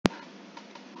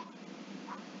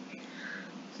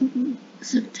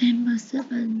September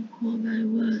 7, Mobile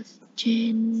World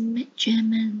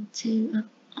chairman to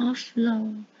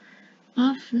offload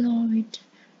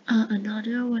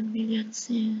another 1 million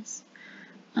shares.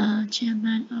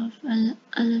 Chairman of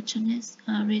electronics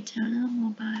retailer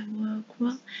Mobile World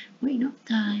Group, Nguyễn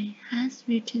Tài, has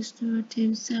registered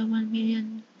to sell 1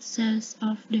 million shares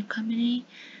of the company,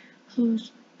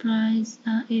 whose price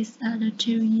is at a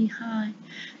 2-year high.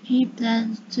 He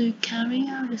plans to carry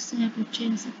out the sale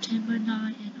between September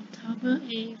 9 and October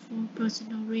 8 for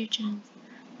personal reasons.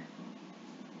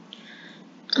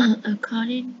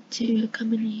 According to a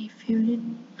company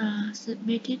filing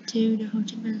submitted to the Ho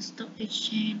Chi Minh Stock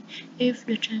Exchange, if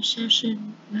the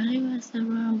transaction value is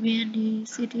around VND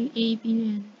 8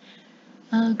 billion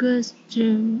goes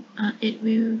through, it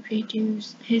will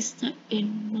reduce his stake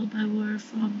in Mobile World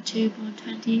from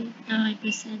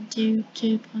 2.29% to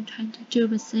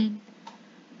 2.22%.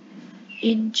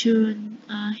 In June,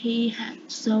 he had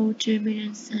sold 2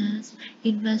 million shares.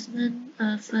 Investment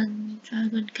fund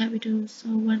Dragon Capital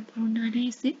sold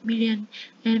 1.96 million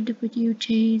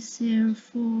MWT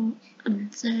shares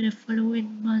the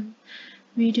following month,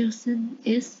 reducing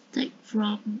its stake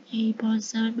from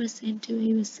 8.7% to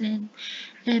 8%.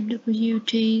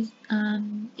 MWT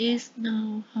is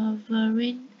now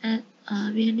hovering at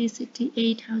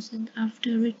 68,000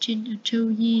 after reaching a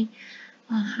 2-year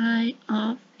high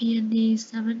of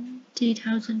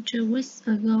 70,000 2 weeks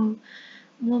ago.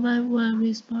 Mobile World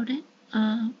reported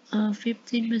a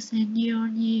 15%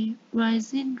 year-on-year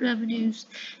rise in revenues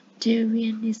to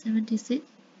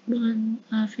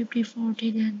 76.54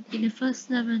 billion in the first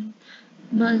 7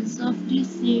 months of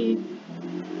this year.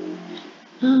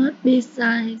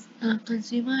 Besides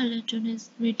consumer electronics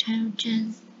retail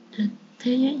chains,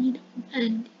 Thế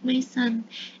and Mason,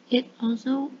 it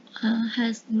also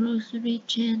has grocery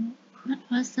chain Bách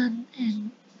Hóa Xanh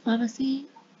and pharmacy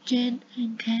chain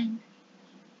and Can.